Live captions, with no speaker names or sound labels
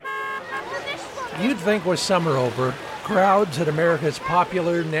You'd think with summer over, crowds at America's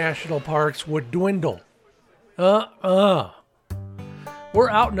popular national parks would dwindle. We're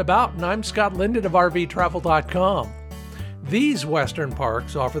out and about, and I'm Scott Linden of RVTravel.com. These Western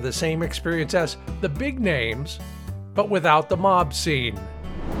parks offer the same experience as the big names, but without the mob scene.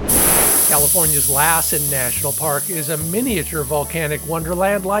 California's Lassen National Park is a miniature volcanic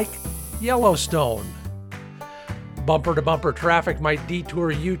wonderland like Yellowstone. Bumper-to-bumper traffic might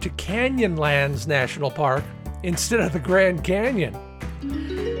detour you to Canyonlands National Park instead of the Grand Canyon.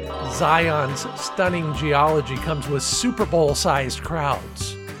 Zion's stunning geology comes with Super Bowl-sized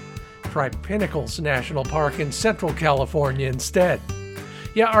crowds. Try Pinnacles National Park in Central California instead.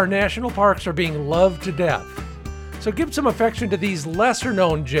 Yeah, our national parks are being loved to death. So give some affection to these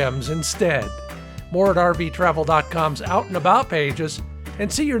lesser-known gems instead. More at RVTravel.com's Out and About pages,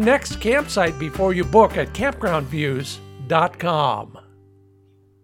 and see your next campsite before you book at campgroundviews.com.